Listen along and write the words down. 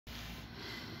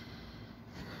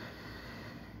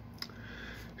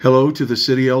Hello to the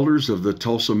city elders of the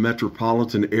Tulsa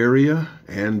metropolitan area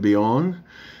and beyond.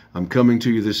 I'm coming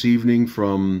to you this evening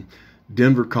from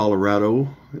Denver,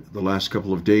 Colorado. The last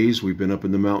couple of days we've been up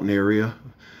in the mountain area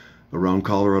around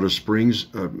Colorado Springs,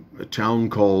 a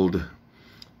town called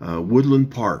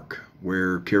Woodland Park,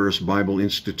 where Charis Bible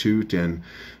Institute and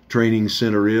Training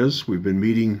Center is. We've been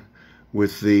meeting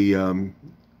with the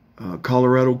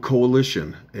Colorado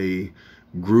Coalition, a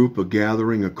group, a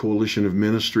gathering, a coalition of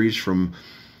ministries from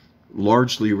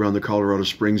largely around the Colorado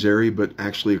Springs area, but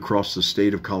actually across the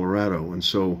state of Colorado. And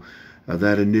so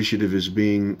that initiative is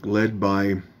being led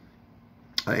by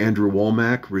Andrew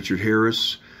Womack, Richard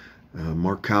Harris,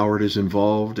 Mark Coward is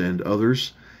involved, and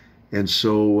others. And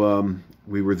so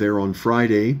we were there on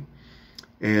Friday,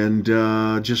 and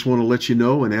just want to let you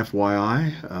know, an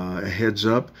FYI, a heads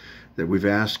up, that we've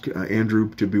asked Andrew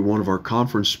to be one of our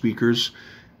conference speakers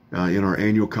in our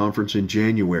annual conference in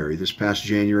January. This past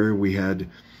January, we had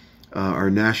our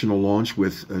national launch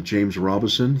with James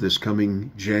Robison. This coming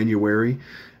January,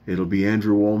 it'll be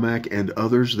Andrew Womack and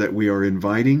others that we are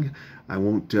inviting. I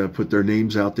won't put their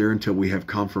names out there until we have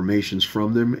confirmations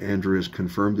from them. Andrew has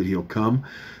confirmed that he'll come.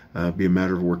 Be a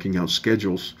matter of working out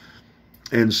schedules.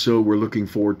 And so we're looking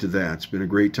forward to that. It's been a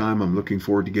great time. I'm looking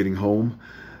forward to getting home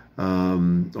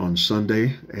on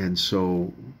Sunday. And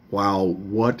so, wow,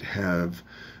 what have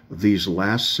these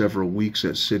last several weeks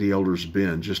at City Elders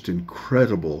been? Just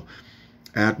incredible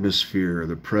atmosphere,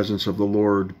 the presence of the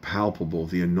Lord palpable,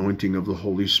 the anointing of the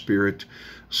Holy Spirit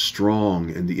strong,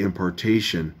 and the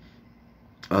impartation.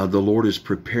 The Lord is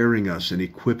preparing us and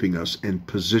equipping us and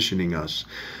positioning us.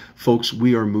 Folks,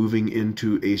 we are moving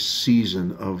into a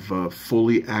season of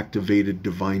fully activated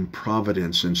divine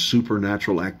providence and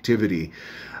supernatural activity.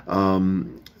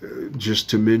 Just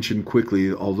to mention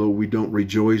quickly, although we don't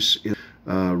rejoice in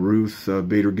Ruth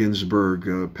Bader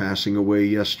Ginsburg passing away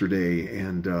yesterday,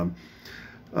 and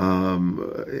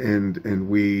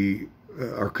we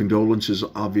our condolences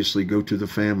obviously go to the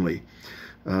family,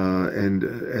 and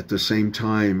at the same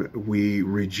time we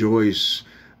rejoice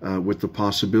with the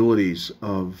possibilities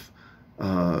of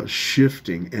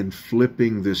shifting and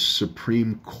flipping this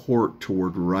Supreme Court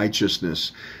toward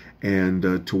righteousness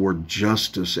and toward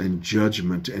justice and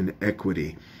judgment and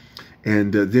equity.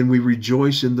 And then we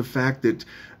rejoice in the fact that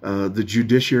the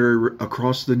judiciary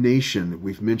across the nation,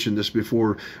 we've mentioned this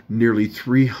before, nearly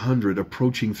 300,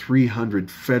 approaching 300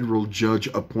 federal judge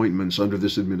appointments under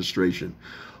this administration,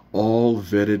 all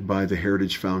vetted by the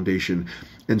Heritage Foundation.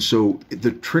 And so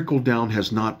the trickle down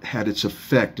has not had its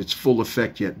effect, its full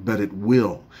effect yet, but it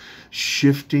will.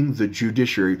 Shifting the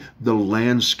judiciary, the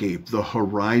landscape, the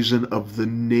horizon of the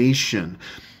nation.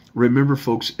 Remember,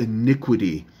 folks,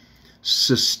 iniquity,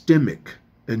 systemic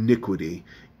iniquity,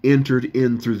 entered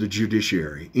in through the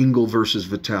judiciary. Engel versus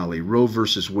Vitale, Roe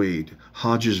versus Wade,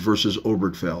 Hodges versus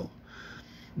Obergefell.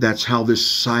 That's how this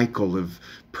cycle of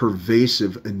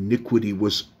pervasive iniquity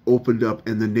was opened up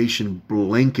and the nation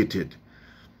blanketed.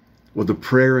 Well, the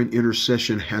prayer and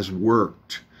intercession has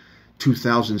worked.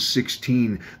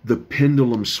 2016, the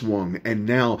pendulum swung, and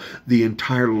now the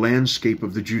entire landscape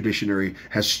of the judiciary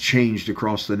has changed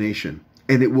across the nation.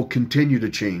 And it will continue to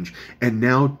change. And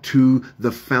now to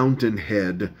the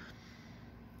fountainhead,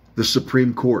 the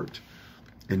Supreme Court.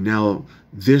 And now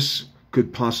this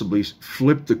could possibly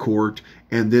flip the court,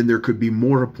 and then there could be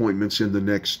more appointments in the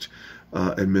next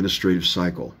administrative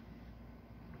cycle.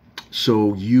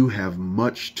 So you have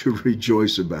much to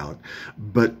rejoice about,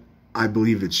 but I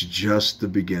believe it's just the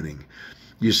beginning.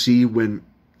 You see, when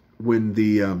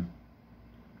the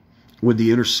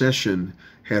intercession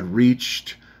had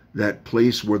reached that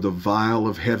place where the vial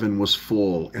of heaven was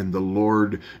full and the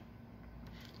Lord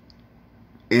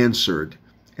answered,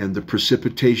 and the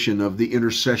precipitation of the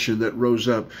intercession that rose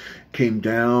up came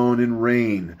down in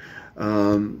rain,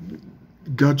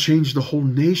 God changed the whole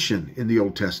nation in the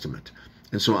Old Testament.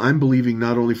 And so I'm believing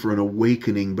not only for an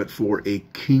awakening, but for a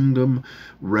kingdom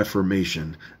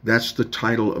reformation. That's the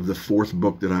title of the 4th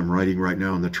book that I'm writing right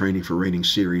now in the Training for Reigning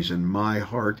series, and my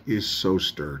heart is so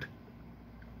stirred.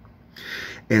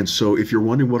 And so if you're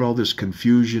wondering what all this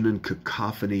confusion and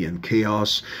cacophony and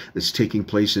chaos that's taking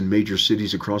place in major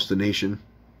cities across the nation,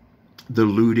 the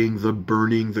looting, the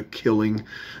burning, the killing,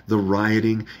 the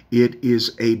rioting, it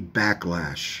is a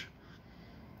backlash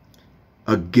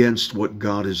against what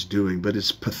God is doing. But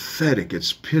it's pathetic.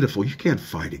 It's pitiful. You can't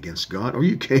fight against God, or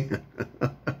you can.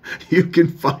 You can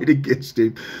fight against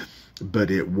him, but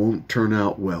it won't turn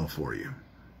out well for you.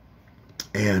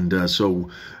 And so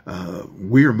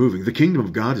we are moving. The kingdom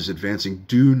of God is advancing.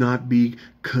 Do not be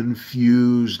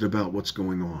confused about what's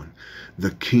going on.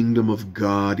 The kingdom of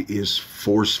God is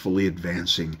forcefully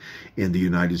advancing in the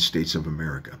United States of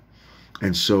America.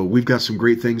 And so we've got some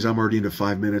great things. I'm already into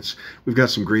 5 minutes. We've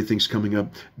got some great things coming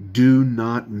up. Do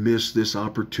not miss this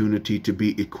opportunity to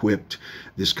be equipped.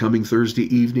 This coming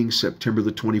Thursday evening, September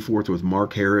the 24th, with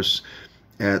Mark Harris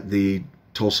at the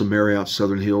Tulsa Marriott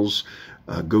Southern Hills.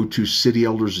 Go to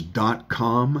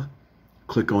cityelders.com,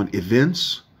 click on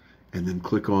events, and then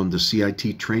click on the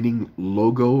CIT training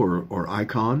logo or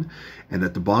icon. And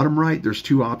at the bottom right, there's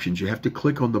two options. You have to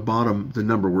click on the bottom, the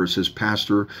number where it says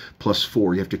Pastor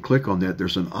 +4. You have to click on that.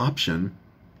 There's an option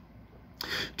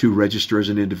to register as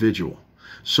an individual.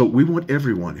 So we want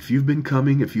everyone, if you've been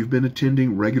coming, if you've been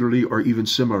attending regularly or even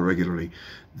semi-regularly,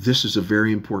 this is a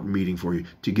very important meeting for you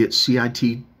to get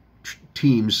CIT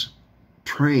teams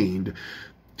trained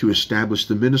to establish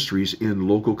the ministries in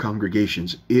local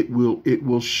congregations. It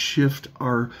will shift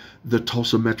the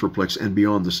Tulsa Metroplex and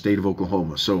beyond the state of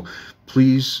Oklahoma. So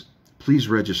please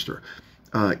register.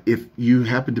 If you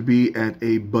happen to be at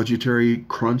a budgetary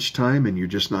crunch time and you're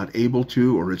just not able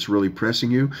to, or it's really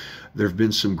pressing you, there have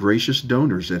been some gracious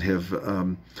donors that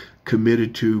have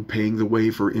committed to paying the way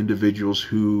for individuals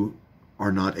who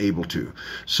are not able to.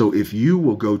 So if you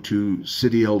will go to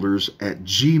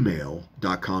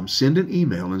cityelders@gmail.com, send an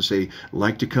email and say,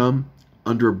 like to come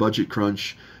under a budget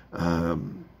crunch,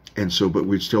 but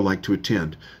we'd still like to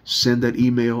attend. Send that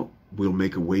email. We'll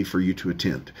make a way for you to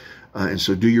attend. And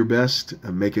so do your best,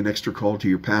 make an extra call to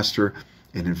your pastor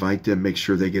and invite them, make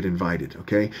sure they get invited,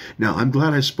 okay? Now, I'm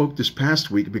glad I spoke this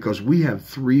past week because we have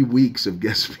 3 weeks of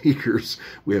guest speakers.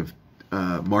 We have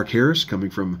Mark Harris coming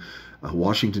from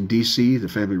Washington, D.C., the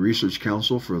Family Research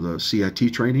Council for the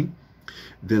CIT training.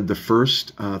 Then the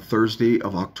first Thursday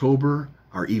of October,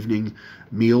 our evening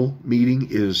meal meeting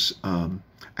is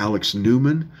Alex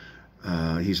Newman.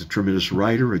 He's a tremendous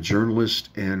writer, a journalist,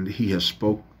 and he has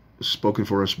spoken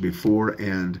for us before,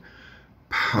 and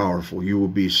powerful. You will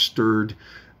be stirred,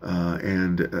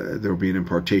 and there will be an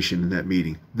impartation in that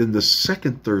meeting. Then the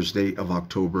second Thursday of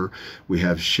October, we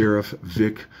have Sheriff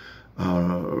Vic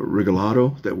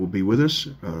Regalado that will be with us,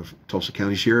 Tulsa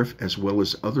County Sheriff, as well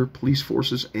as other police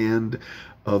forces and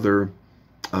other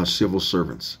civil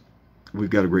servants. We've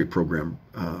got a great program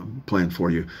planned for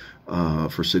you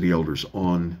for City Elders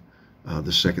on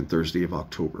the second Thursday of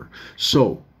October.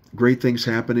 So, great things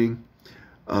happening.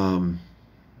 Let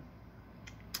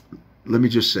me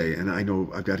just say, and I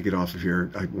know I've got to get off of here.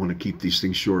 I want to keep these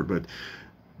things short, but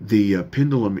the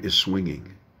pendulum is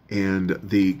swinging, and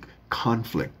the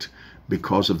conflict,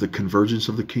 because of the convergence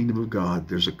of the kingdom of God,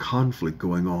 there's a conflict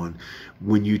going on.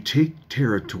 When you take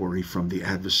territory from the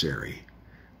adversary,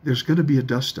 there's going to be a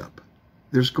dust-up.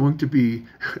 There's going to be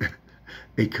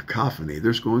a cacophony.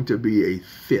 There's going to be a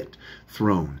fit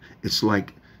thrown. It's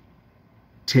like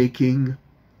taking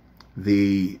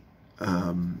the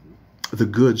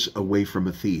goods away from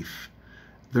a thief.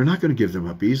 They're not going to give them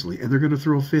up easily, and they're going to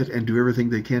throw a fit and do everything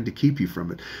they can to keep you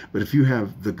from it. But if you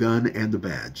have the gun and the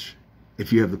badge,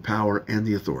 if you have the power and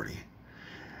the authority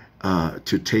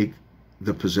to take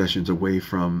the possessions away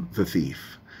from the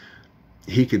thief,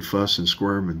 he can fuss and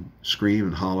squirm and scream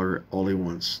and holler all he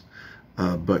wants,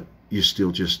 but you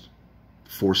still just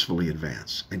forcefully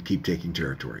advance and keep taking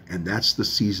territory. And that's the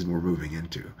season we're moving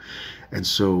into. And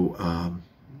so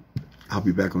I'll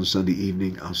be back on Sunday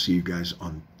evening. I'll see you guys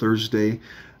on Thursday.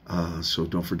 So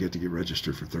don't forget to get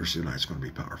registered for Thursday night. It's going to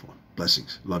be powerful.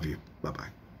 Blessings. Love you. Bye-bye.